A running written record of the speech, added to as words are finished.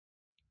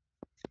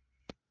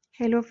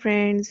Hello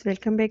friends,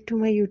 welcome back to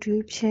my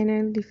YouTube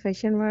channel, The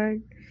Fashion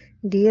World.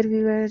 Dear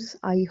viewers,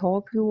 I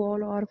hope you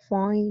all are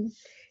fine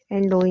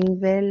and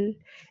doing well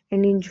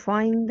and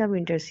enjoying the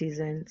winter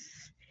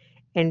seasons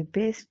and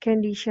best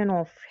condition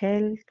of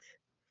health.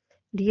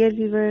 Dear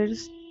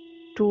viewers,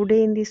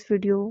 today in this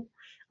video,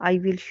 I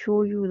will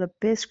show you the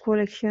best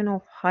collection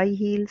of high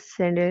heel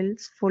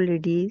sandals for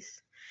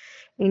ladies.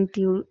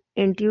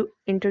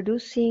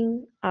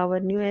 Introducing our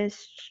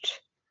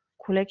newest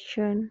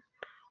collection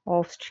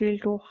of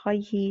steel-toe high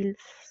heels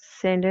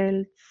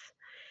sandals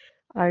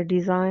are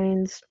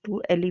designed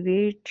to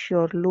elevate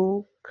your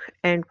look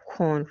and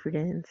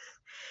confidence.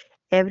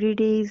 Every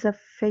day is a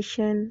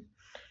fashion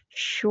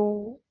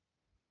show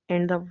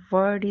and the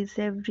word is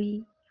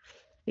every.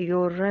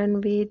 Your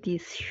runway,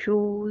 these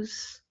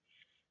shoes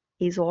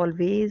is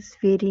always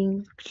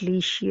wearing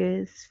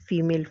delicious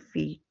female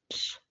feet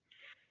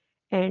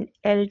and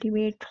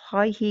ultimate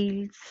high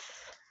heels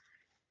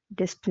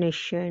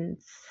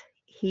destinations.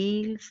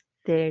 Heels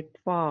that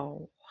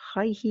wow.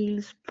 High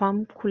heels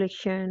pump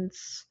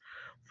collections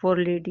for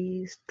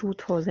ladies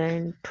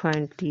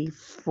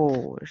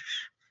 2024.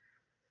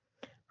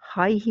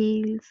 High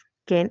heels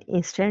can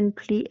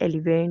instantly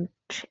elevate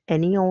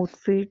any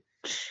outfit.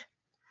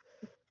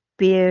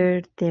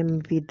 Pair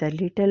them with the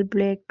little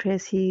black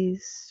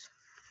dresses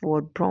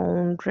for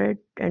brown, red,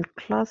 and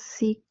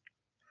classic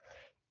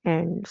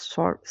and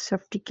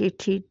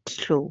sophisticated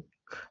look,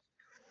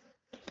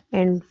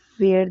 and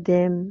wear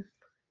them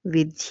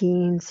with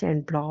jeans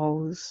and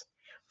blouse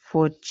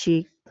for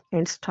chic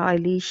and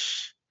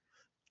stylish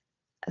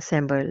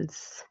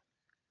ensembles.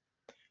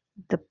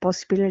 The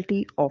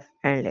possibility of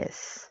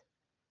endless.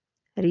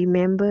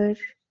 Remember,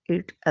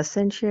 it's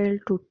essential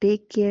to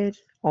take care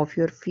of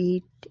your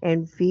feet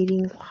and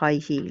wearing high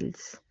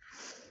heels.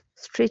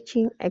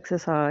 Stretching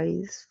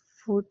exercise,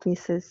 foot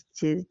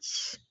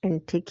massages,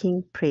 and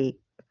taking break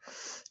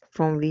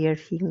from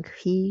wearing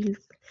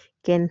heels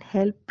can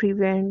help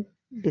prevent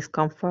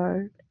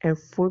discomfort and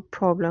foot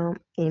problem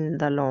in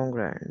the long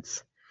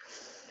runs.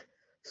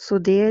 So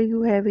there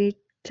you have it,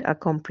 a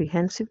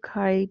comprehensive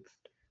guide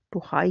to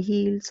high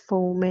heels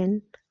for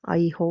women.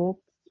 I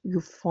hope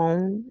you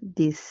found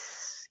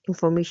this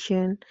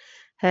information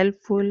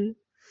helpful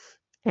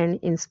and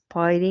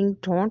inspiring.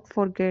 Don't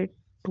forget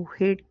to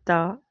hit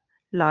the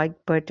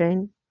like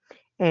button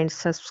and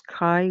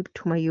subscribe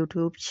to my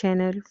YouTube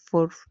channel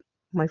for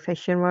my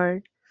fashion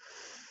world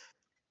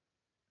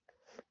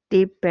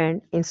tip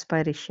and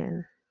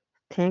inspiration.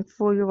 Thanks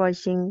for your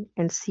watching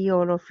and see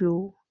all of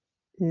you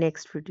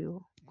next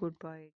video. Goodbye.